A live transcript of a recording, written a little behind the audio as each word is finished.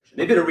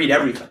attention. They better read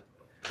everything.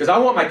 Because I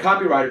want my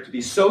copywriter to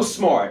be so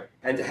smart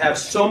and to have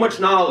so much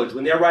knowledge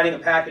when they're writing a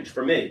package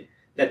for me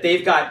that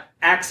they've got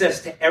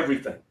access to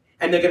everything.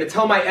 And they're going to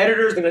tell my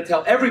editors, they're going to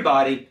tell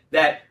everybody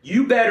that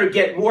you better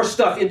get more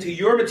stuff into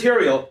your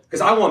material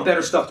because I want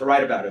better stuff to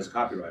write about as a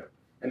copywriter.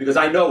 And because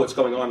I know what's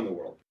going on in the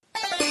world.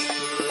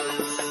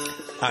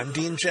 I'm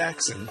Dean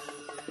Jackson.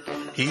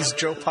 He's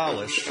Joe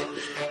Polish.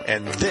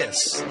 And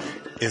this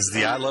is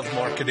the I Love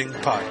Marketing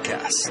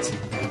podcast.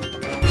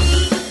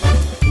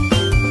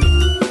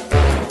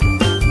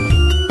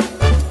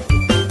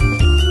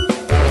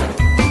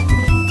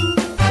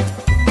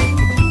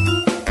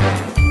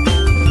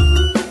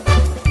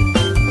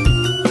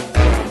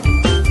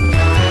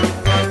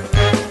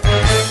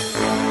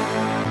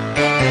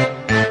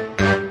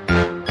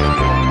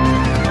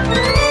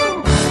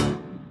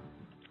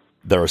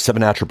 There are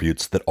 7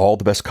 attributes that all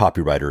the best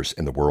copywriters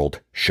in the world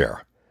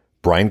share.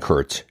 Brian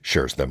Kurtz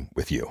shares them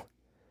with you.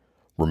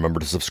 Remember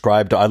to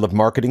subscribe to I Love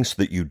Marketing so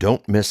that you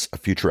don't miss a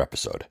future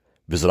episode.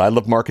 Visit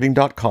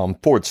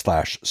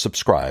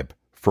ilovemarketing.com/subscribe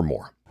for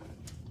more.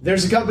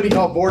 There's a company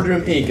called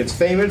Boardroom Inc. It's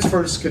famous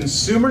for its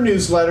consumer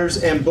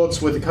newsletters and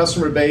books with a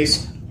customer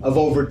base of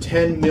over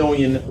 10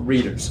 million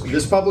readers.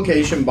 This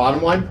publication,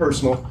 Bottom Line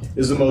Personal,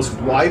 is the most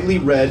widely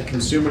read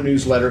consumer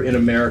newsletter in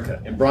America,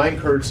 and Brian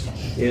Kurtz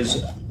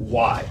is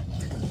why.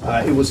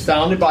 It was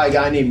founded by a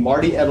guy named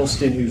Marty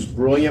Edelston, who's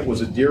brilliant,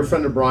 was a dear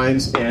friend of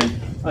Brian's, and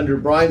under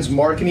Brian's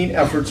marketing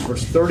efforts for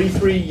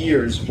 33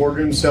 years,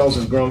 Boardroom sales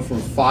have grown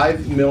from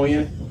 5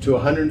 million to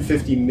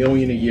 150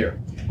 million a year.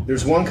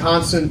 There's one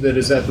constant that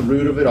is at the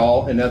root of it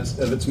all, and that's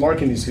of its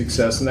marketing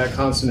success, and that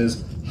constant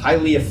is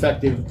highly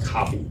effective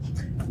copy,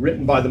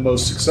 written by the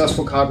most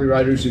successful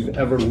copywriters who've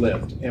ever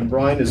lived, and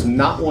Brian is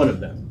not one of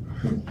them.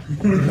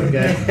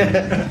 Okay.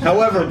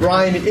 However,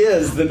 Brian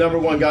is the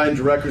 #1 guy in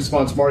direct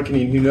response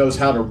marketing who knows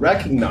how to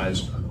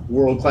recognize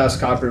world-class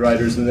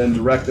copywriters and then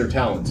direct their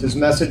talents. His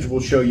message will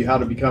show you how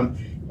to become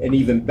an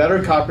even better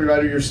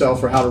copywriter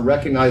yourself or how to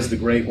recognize the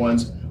great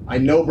ones. I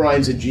know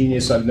Brian's a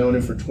genius. I've known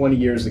him for 20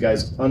 years. The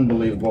guy's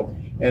unbelievable.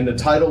 And the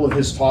title of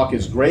his talk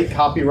is Great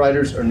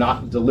Copywriters Are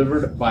Not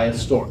Delivered by a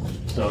Stork.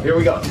 So here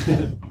we go.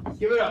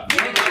 Give it up.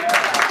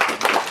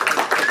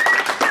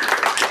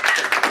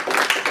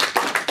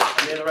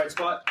 In the right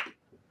spot?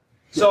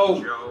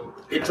 So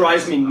it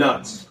drives me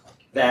nuts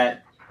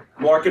that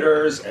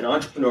marketers and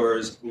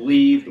entrepreneurs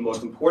leave the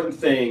most important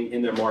thing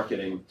in their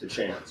marketing to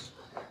chance,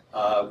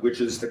 which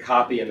is the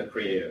copy and the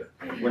creative.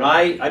 When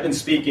I've been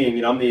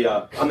speaking, I'm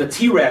the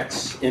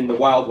T-Rex in the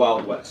wild,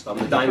 wild west. I'm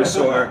the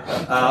dinosaur.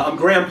 I'm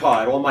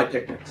grandpa at all my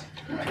picnics.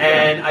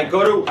 And I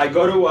go to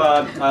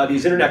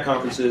these internet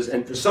conferences,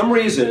 and for some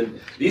reason,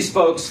 these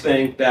folks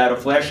think that a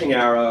flashing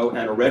arrow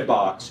and a red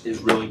box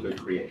is really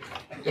good creative.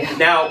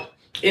 Now,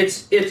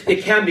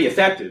 it can be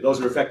effective.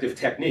 Those are effective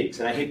techniques,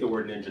 and I hate the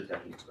word ninja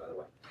techniques, by the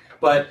way.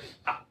 But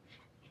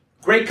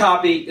great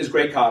copy is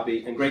great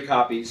copy, and great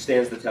copy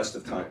stands the test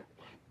of time.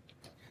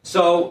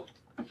 So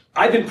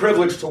I've been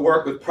privileged to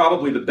work with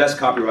probably the best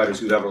copywriters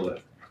who've ever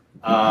lived.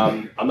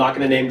 I'm not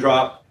going to name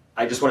drop.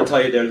 I just want to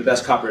tell you they're the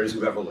best copywriters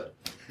who've ever lived.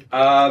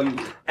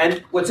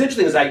 And what's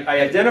interesting is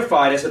I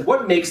said,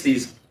 what makes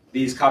these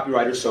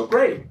copywriters so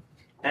great?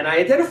 And I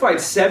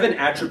identified 7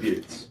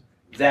 attributes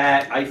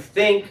that I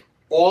think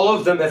all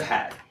of them have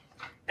had.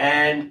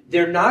 And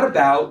they're not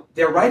about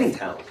their writing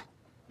talent.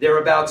 They're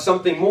about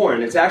something more.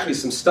 And it's actually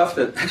some stuff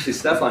that, actually,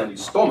 Stefan, you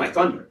stole my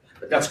thunder.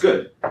 But that's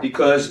good,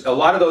 because a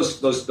lot of those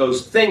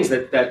things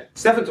that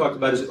Stefan talked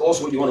about is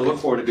also what you want to look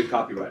for in a good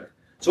copywriter.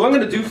 So what I'm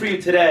going to do for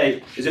you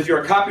today is, if you're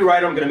a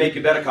copywriter, I'm going to make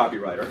you a better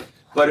copywriter.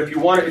 But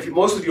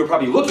most of you are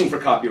probably looking for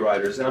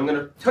copywriters, and I'm going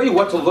to tell you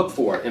what to look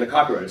for in a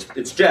copywriter.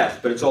 It's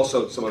Jeff, but it's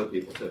also some other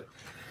people too.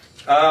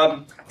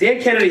 Dan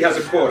Kennedy has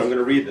a quote. I'm going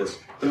to read this.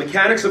 The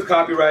mechanics of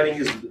copywriting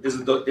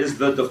is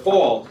the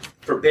default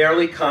for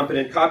barely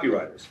competent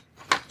copywriters.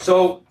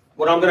 So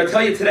what I'm going to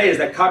tell you today is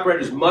that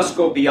copywriters must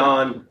go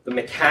beyond the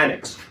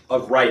mechanics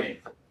of writing.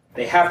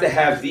 They have to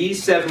have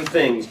these 7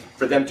 things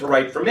for them to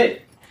write for me.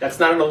 That's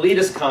not an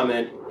elitist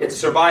comment. It's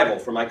survival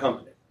for my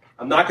company.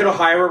 I'm not going to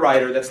hire a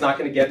writer that's not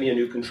going to get me a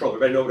new control.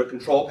 Everybody know what a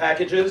control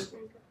package is?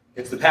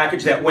 It's the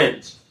package that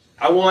wins.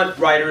 I want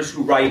writers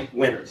who write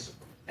winners.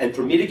 And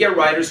for me to get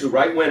writers who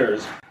write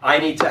winners, I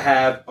need to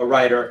have a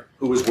writer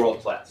who is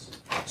world class.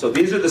 So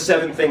these are the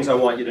 7 things I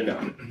want you to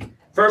know.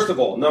 First of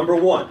all,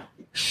 #1,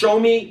 show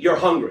me you're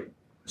hungry.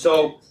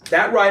 So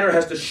that writer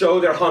has to show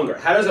their hunger.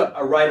 How does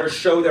a writer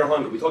show their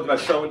hunger? We talked about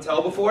show and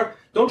tell before.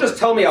 Don't just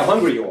tell me how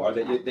hungry you are,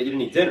 that you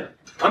didn't eat dinner.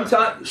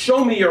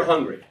 Show me you're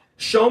hungry.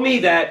 Show me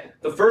that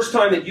the first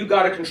time that you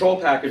got a control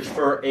package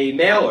for a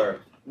mailer,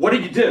 what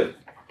did you do?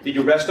 Did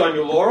you rest on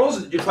your laurels,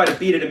 or did you try to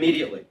beat it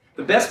immediately?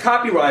 The best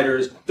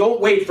copywriters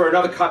don't wait for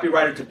another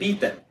copywriter to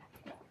beat them.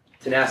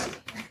 Tenacity.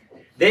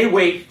 They don't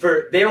wait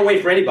for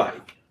anybody.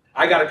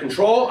 I got a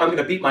control, I'm going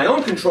to beat my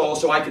own control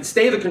so I can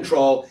stay the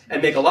control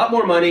and make a lot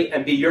more money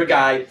and be your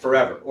guy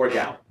forever, or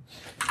gal.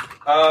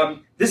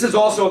 This is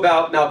also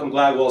about Malcolm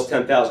Gladwell's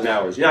 10,000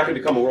 hours. You're not going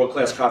to become a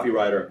world-class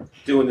copywriter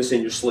doing this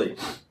in your sleep.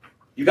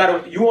 You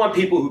want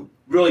people who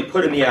really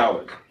put in the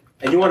hours.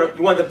 And you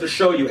want them to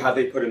show you how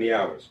they put in the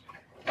hours.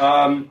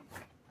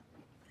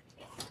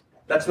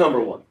 That's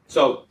number one.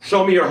 So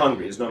show me you're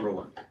hungry is number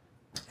one.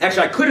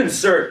 Actually, I could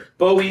insert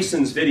Bo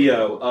Eason's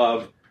video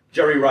of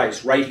Jerry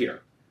Rice right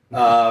here.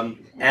 And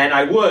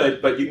I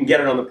would, but you can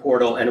get it on the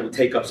portal, and it would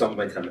take up some of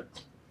my 10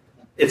 minutes.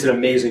 It's an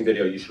amazing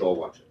video. You should all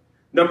watch it.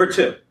 Number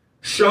two,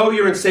 show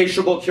your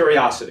insatiable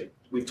curiosity.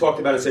 We've talked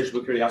about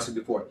insatiable curiosity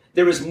before.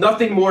 There is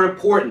nothing more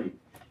important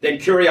than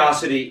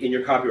curiosity in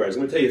your copywriters. I'm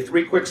going to tell you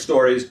 3 quick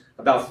stories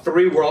about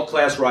 3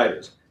 world-class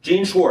writers.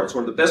 Gene Schwartz,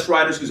 one of the best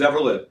writers who's ever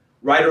lived,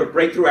 writer of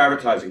Breakthrough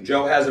Advertising.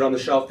 Joe has it on the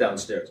shelf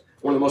downstairs.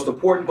 One of the most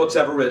important books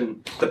ever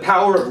written. The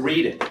Power of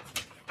Reading.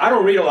 I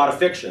don't read a lot of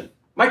fiction.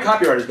 My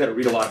copywriters better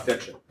read a lot of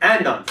fiction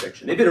and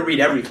nonfiction. They better read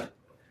everything.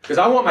 Because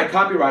I want my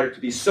copywriter to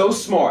be so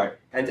smart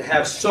and to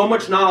have so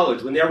much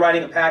knowledge when they're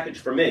writing a package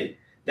for me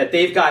that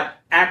they've got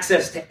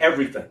access to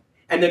everything.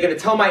 And they're going to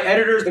tell my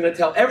editors, they're going to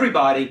tell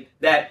everybody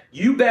that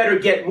you better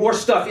get more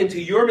stuff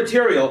into your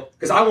material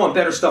because I want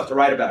better stuff to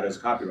write about as a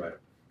copywriter.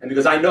 And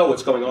because I know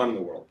what's going on in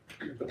the world.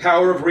 The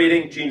Power of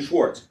Reading, Gene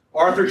Schwartz.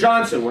 Arthur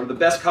Johnson, one of the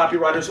best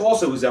copywriters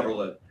also who's ever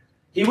lived.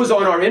 He was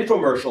on our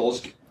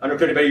infomercials. I don't know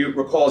if anybody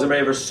recalls, anybody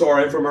ever saw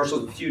our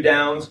infomercials with Hugh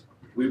Downs?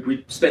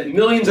 We spent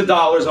millions of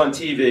dollars on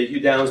TV. Hugh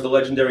Downs, the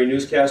legendary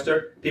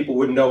newscaster. People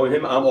wouldn't know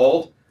him. I'm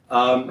old.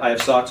 I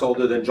have socks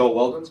older than Joel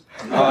Weldon's.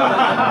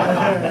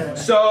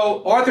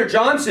 So Arthur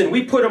Johnson,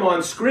 we put him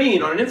on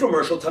screen on an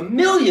infomercial to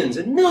millions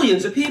and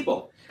millions of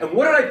people. And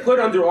what did I put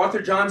under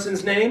Arthur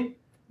Johnson's name?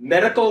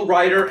 Medical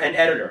writer and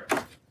editor.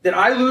 Did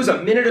I lose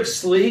a minute of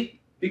sleep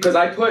because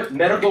I put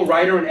medical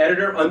writer and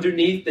editor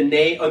underneath the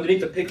name,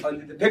 underneath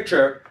the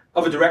picture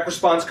of a direct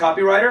response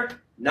copywriter?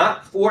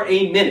 Not for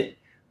a minute.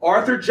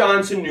 Arthur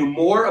Johnson knew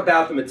more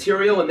about the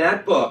material in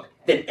that book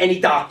than any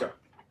doctor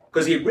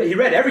because he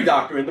read every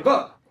doctor in the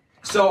book.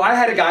 So I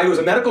had a guy who was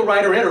a medical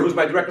writer and editor who's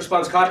my direct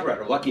response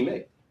copywriter. Lucky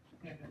me.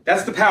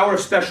 That's the power of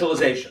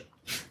specialization.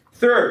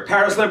 Third,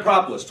 Paris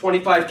Lampropoulos,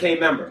 25K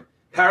member.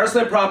 Paris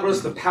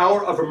Lampropoulos, the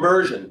power of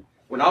immersion.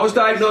 When I was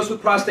diagnosed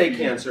with prostate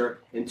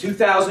cancer in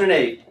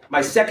 2008,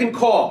 my second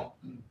call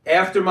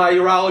after my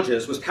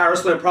urologist was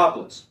Paris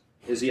Lampropoulos.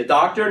 Is he a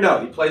doctor?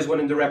 No, he plays one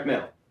in direct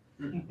mail.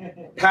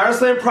 Paris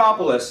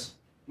Lampropoulos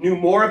knew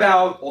more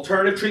about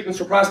alternative treatments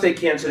for prostate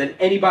cancer than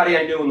anybody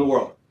I knew in the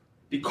world.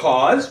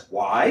 Because,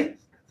 why?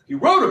 He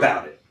wrote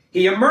about it.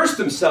 He immersed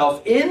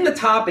himself in the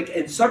topic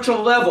at such a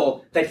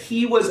level that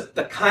he was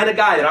the kind of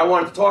guy that I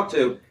wanted to talk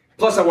to.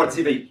 Plus, I wanted to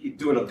see if he'd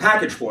do a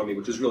package for me,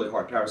 which is really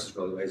hard. Paris is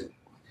really lazy.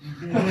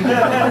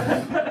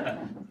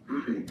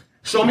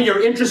 Show me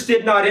you're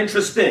interested, not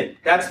interesting.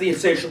 That's the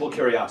insatiable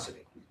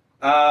curiosity.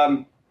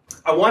 I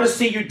want to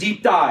see your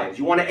deep dives.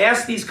 You want to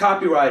ask these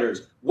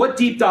copywriters, what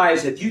deep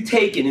dives have you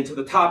taken into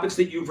the topics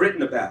that you've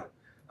written about?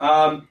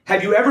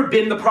 Have you ever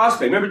been the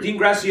prospect? Remember Dean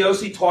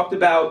Graziosi talked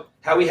about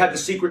how he had the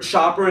secret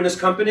shopper in his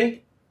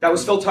company? That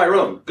was Phil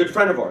Tyrone, good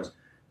friend of ours.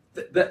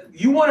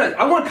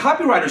 I want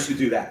copywriters who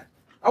do that.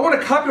 I want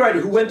a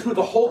copywriter who went through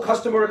the whole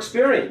customer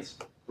experience,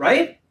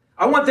 right?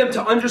 I want them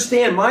to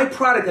understand my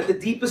product at the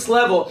deepest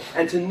level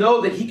and to know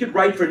that he could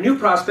write for new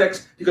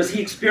prospects because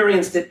he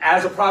experienced it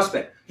as a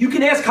prospect. You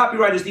can ask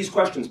copywriters these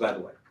questions, by the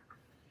way.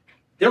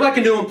 They're like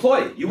a new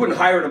employee. You wouldn't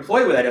hire an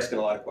employee without asking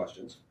a lot of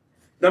questions.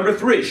 Number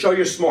 3, show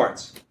your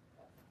smarts.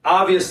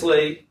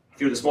 Obviously,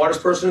 if you're the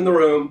smartest person in the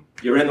room,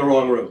 you're in the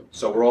wrong room.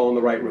 So we're all in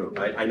the right room.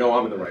 I know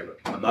I'm in the right room.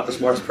 I'm not the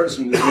smartest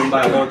person in this room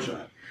by a long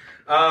shot.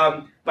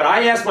 But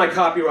I ask my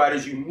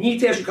copywriters, you need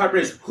to ask your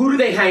copywriters, who do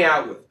they hang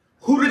out with?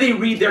 Who do they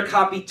read their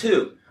copy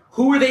to?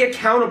 Who are they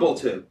accountable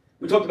to?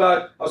 I was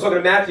talking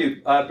to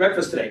Matthew at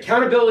breakfast today.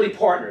 Accountability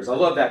partners. I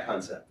love that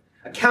concept.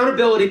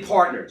 Accountability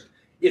partners.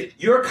 If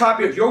your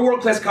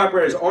world-class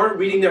copywriters aren't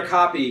reading their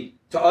copy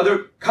to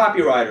other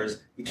copywriters,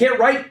 you can't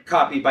write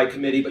copy by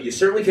committee, but you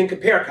certainly can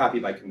compare copy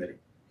by committee.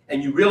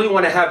 And you really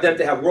want to have them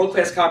to have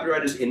world-class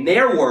copywriters in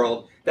their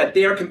world that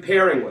they're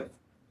comparing with.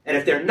 And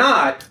if they're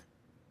not,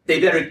 they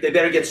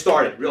better get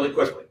started really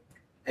quickly.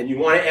 And you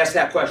want to ask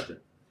that question.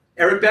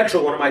 Eric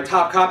Betchel, one of my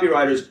top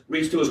copywriters,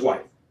 reads to his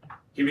wife.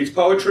 He reads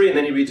poetry and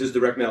then he reads his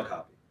direct mail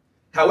copy.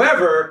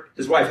 However,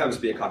 his wife happens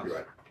to be a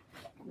copywriter.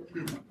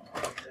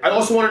 I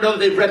also want to know that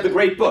they've read the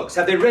great books.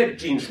 Have they read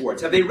Gene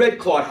Schwartz? Have they read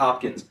Claude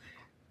Hopkins?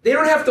 They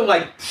don't have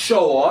to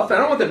show off. I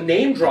don't want them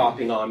name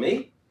dropping on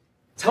me.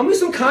 Tell me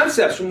some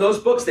concepts from those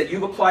books that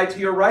you've applied to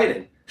your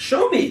writing.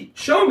 Show me.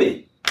 Show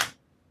me.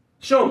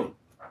 Show me.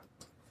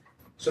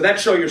 So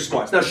that's show your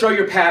smarts. Now show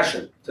your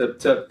passion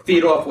to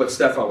feed off what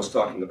Stefan was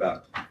talking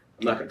about.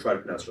 I'm not going to try to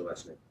pronounce her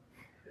last name.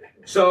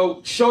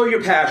 So show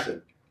your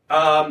passion.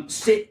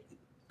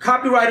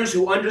 Copywriters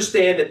who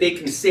understand that they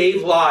can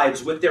save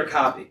lives with their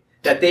copy,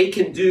 that they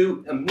can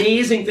do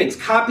amazing things.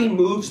 Copy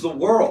moves the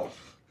world.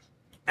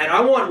 And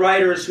I want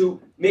writers who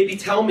maybe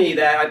tell me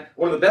that,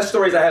 one of the best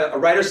stories I have, a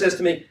writer says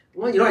to me,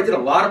 well, I did a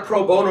lot of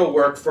pro bono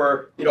work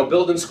for,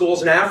 building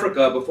schools in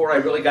Africa before I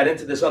really got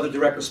into this other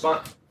direct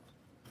response.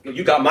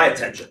 You got my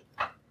attention.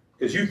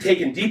 Because you've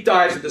taken deep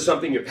dives into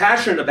something you're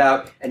passionate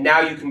about, and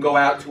now you can go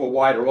out to a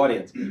wider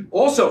audience.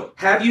 Also,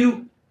 have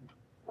you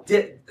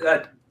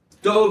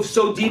dove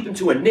so deep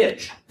into a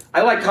niche.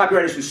 I like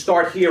copywriters who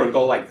start here and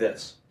go like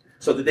this,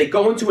 so that they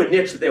go into a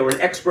niche that they were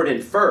an expert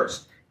in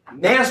first,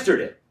 mastered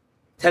it,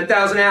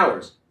 10,000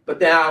 hours, but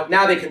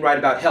now they can write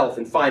about health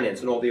and finance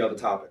and all the other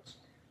topics.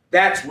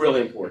 That's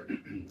really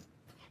important.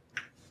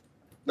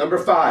 Number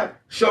 5,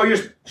 show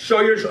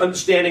your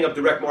understanding of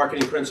direct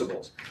marketing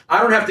principles.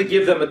 I don't have to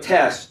give them a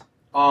test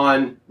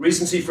on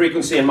recency,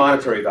 frequency, and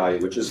monetary value,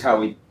 which is how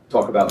we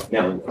talk about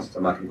mailing lists.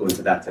 I'm not going to go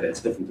into that today.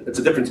 It's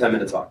a different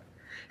 10-minute talk.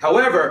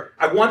 However,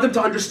 I want them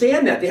to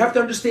understand that. They have to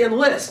understand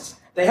lists.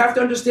 They have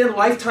to understand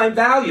lifetime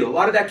value. A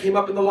lot of that came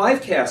up in the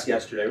live cast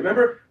yesterday.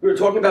 Remember, we were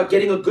talking about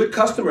getting a good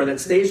customer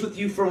that stays with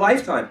you for a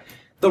lifetime.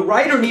 The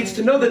writer needs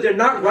to know that they're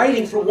not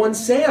writing for one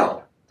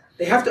sale.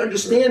 They have to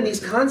understand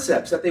these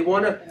concepts, that they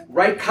want to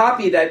write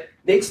copy that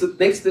makes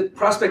the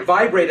prospect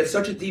vibrate at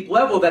such a deep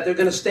level that they're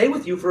going to stay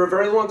with you for a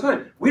very long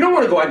time. We don't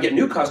want to go out and get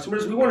new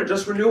customers. We want to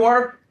just renew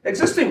our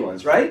existing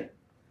ones, right?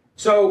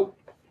 So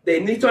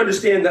they need to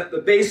understand that the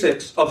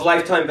basics of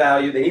lifetime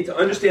value. They need to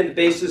understand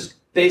the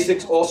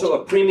basics also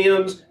of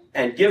premiums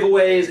and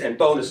giveaways and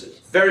bonuses.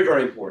 Very,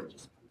 very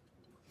important.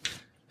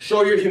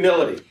 Show your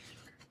humility.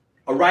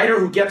 A writer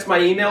who gets my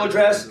email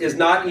address is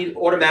not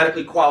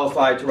automatically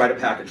qualified to write a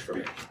package for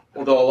me,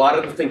 although a lot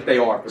of them think they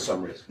are for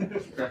some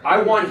reason.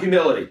 I want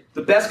humility.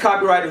 The best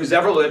copywriter who's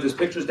ever lived, his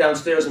picture's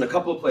downstairs in a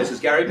couple of places,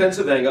 Gary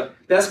Pennsylvania,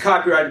 best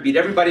copywriter, beat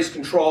everybody's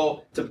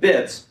control to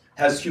bits,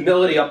 has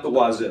humility up the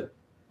wazoo,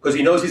 because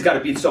he knows he's got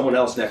to beat someone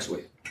else next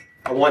week.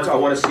 I want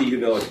to see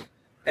humility.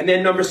 And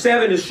then number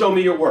 7 is show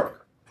me your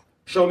work.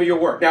 Show me your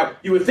work. Now,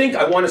 you would think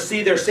I want to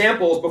see their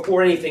samples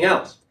before anything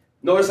else.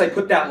 Notice I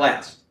put that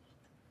last.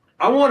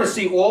 I want to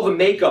see all the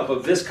makeup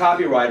of this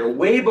copywriter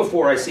way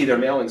before I see their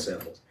mailing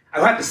samples. I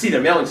have to see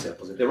their mailing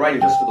samples. If they're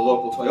writing just for the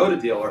local Toyota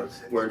dealer,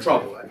 we're in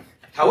trouble.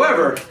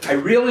 However, I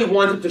really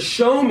want them to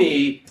show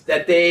me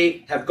that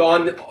they have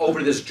gone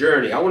over this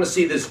journey. I want to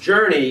see this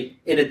journey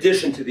in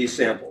addition to these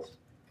samples.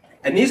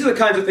 And these are the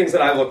kinds of things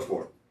that I look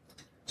for.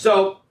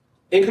 So,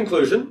 in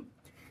conclusion,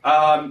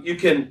 you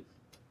can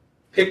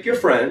pick your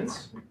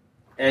friends,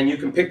 and you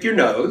can pick your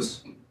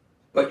nose,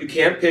 but you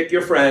can't pick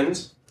your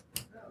friends.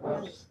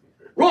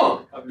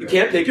 Wrong. You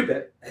can't pick your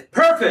pet.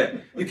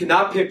 Perfect. You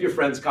cannot pick your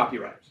friends'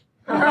 copywriters.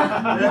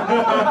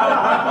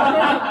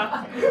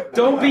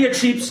 Don't be a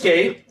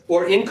cheapskate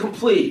or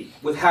incomplete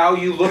with how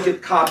you look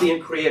at copy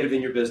and creative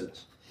in your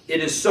business.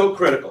 It is so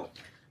critical.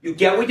 You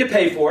get what you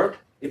pay for.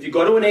 If you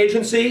go to an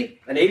agency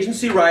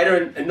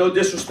writer, and no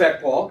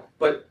disrespect, Paul,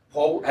 but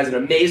Paul has an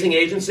amazing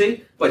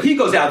agency, but he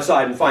goes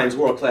outside and finds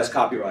world-class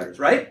copywriters,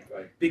 right?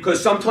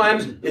 Because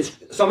sometimes it's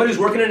somebody who's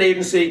working in an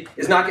agency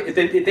is not. If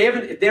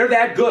they're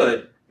that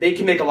good, they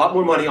can make a lot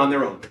more money on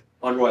their own,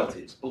 on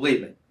royalties,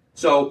 believe me.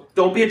 So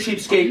don't be a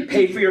cheapskate,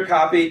 pay for your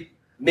copy,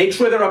 make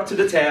sure they're up to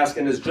the task,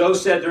 and as Joe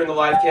said during the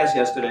live cast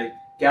yesterday,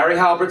 Gary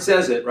Halbert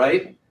says it,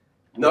 right?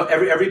 No,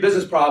 every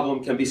business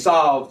problem can be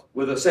solved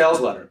with a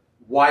sales letter.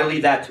 Why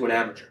leave that to an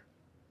amateur?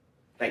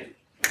 Thank you.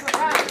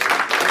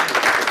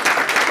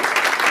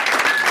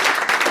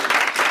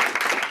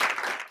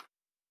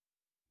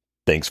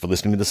 Thanks for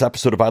listening to this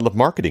episode of I Love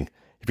Marketing.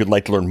 If you'd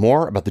like to learn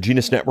more about the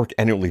Genius Network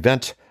annual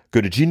event,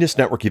 go to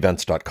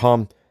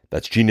geniusnetworkevents.com.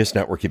 That's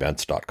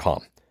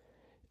geniusnetworkevents.com.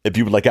 If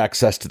you would like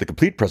access to the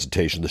complete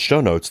presentation, the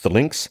show notes, the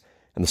links,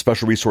 and the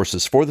special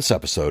resources for this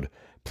episode,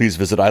 please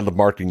visit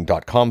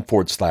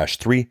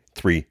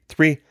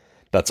ilovemarketing.com/333.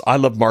 That's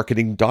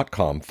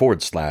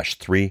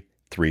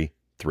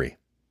ilovemarketing.com/333.